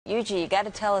Yuji, you got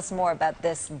to tell us more about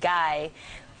this guy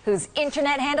whose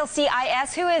internet handle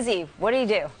CIS. Who is he? What do you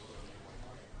do?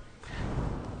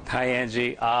 Hi,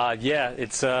 Angie. Yeah,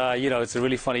 it's it's a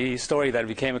really funny story that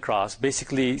we came across.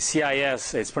 Basically,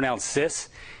 CIS, it's pronounced Cis.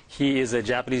 He is a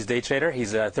Japanese day trader.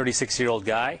 He's a 36-year-old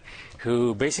guy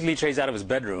who basically trades out of his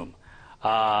bedroom.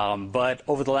 But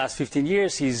over the last 15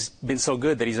 years, he's been so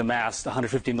good that he's amassed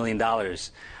 $150 million.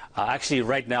 Actually,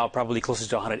 right now, probably closer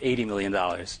to $180 million.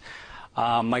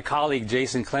 My colleague,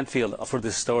 Jason Clenfield, for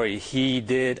this story, he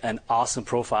did an awesome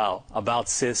profile about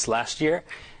Cis last year.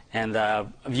 And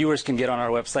viewers can get on our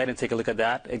website and take a look at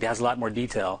that. It has a lot more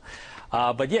detail.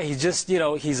 But yeah, he's just,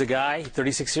 he's a guy,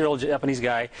 36-year-old Japanese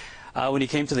guy. When he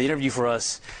came to the interview for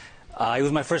us, it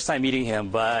was my first time meeting him,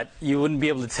 but you wouldn't be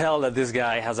able to tell that this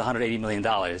guy has $180 million.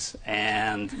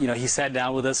 And, he sat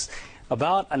down with us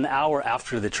about an hour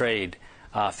after the trade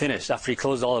finished, after he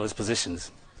closed all of his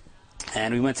positions.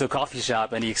 And we went to a coffee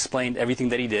shop, and he explained everything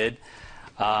that he did.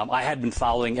 I had been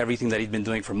following everything that he'd been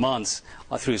doing for months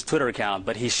through his Twitter account,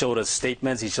 but he showed us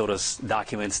statements, he showed us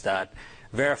documents that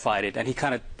verified it, and he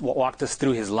kind of walked us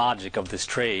through his logic of this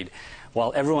trade.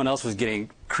 While everyone else was getting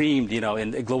creamed,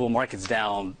 in global markets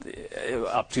down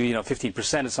up to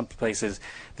 15% in some places,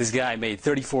 this guy made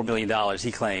 $34 million,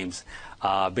 he claims,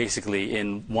 basically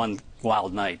in one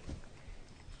wild night.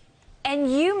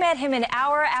 And you met him an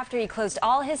hour after he closed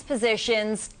all his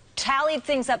positions, tallied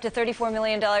things up to $34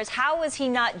 million. How was he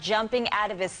not jumping out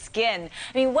of his skin?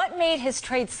 I mean, what made his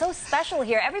trade so special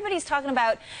here? Everybody's talking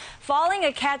about trying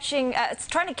to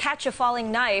catch a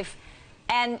falling knife,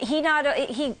 and he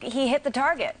hit the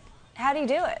target. How do you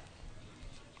do it?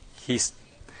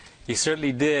 He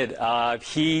certainly did.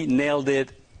 He nailed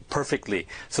it perfectly.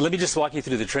 So let me just walk you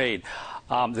through the trade.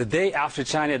 The day after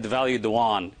China devalued the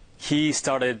yuan, he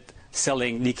started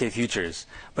selling Nikkei futures.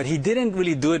 But he didn't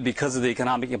really do it because of the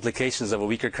economic implications of a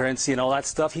weaker currency and all that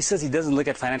stuff. He says he doesn't look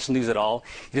at financial news at all.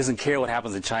 He doesn't care what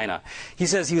happens in China. He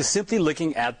says he was simply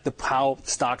looking at how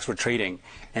stocks were trading.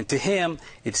 And to him,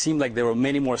 it seemed like there were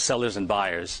many more sellers than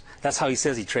buyers. That's how he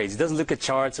says he trades. He doesn't look at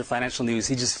charts or financial news.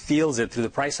 He just feels it through the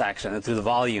price action and through the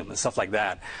volume and stuff like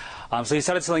that. So he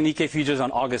started selling Nikkei futures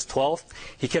on August 12th.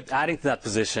 He kept adding to that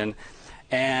position.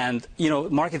 And,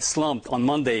 market slumped on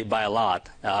Monday by a lot.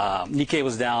 Nikkei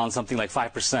was down something like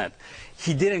 5%.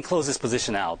 He didn't close his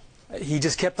position out. He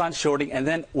just kept on shorting. And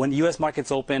then when U.S.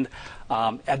 markets opened,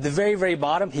 at the very, very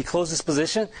bottom, he closed his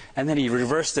position, and then he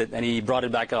reversed it, and he brought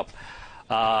it back up.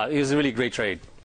 It was a really great trade.